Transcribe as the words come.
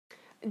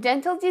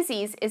Dental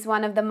disease is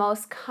one of the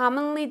most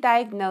commonly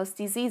diagnosed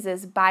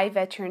diseases by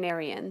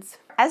veterinarians.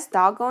 As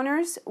dog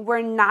owners,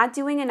 we're not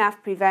doing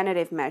enough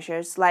preventative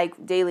measures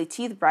like daily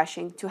teeth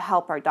brushing to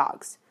help our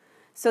dogs.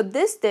 So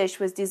this dish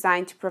was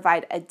designed to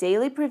provide a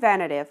daily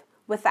preventative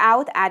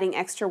without adding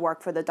extra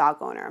work for the dog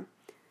owner.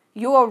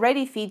 You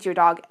already feed your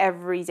dog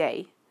every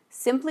day.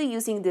 Simply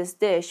using this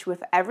dish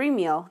with every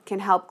meal can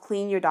help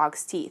clean your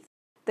dog's teeth.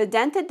 The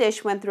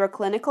DentaDish went through a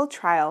clinical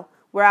trial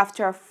where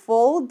after a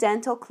full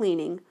dental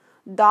cleaning,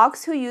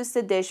 dogs who used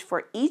the dish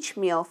for each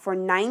meal for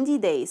 90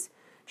 days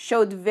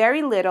showed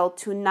very little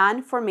to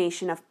none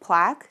formation of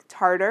plaque,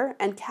 tartar,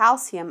 and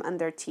calcium on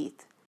their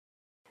teeth.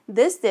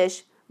 This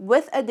dish,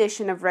 with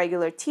addition of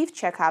regular teeth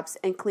checkups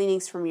and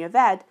cleanings from your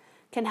vet,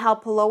 can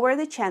help lower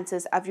the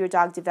chances of your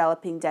dog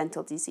developing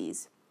dental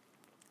disease.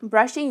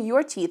 Brushing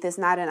your teeth is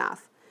not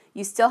enough.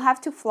 You still have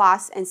to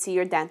floss and see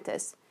your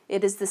dentist.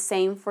 It is the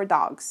same for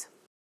dogs.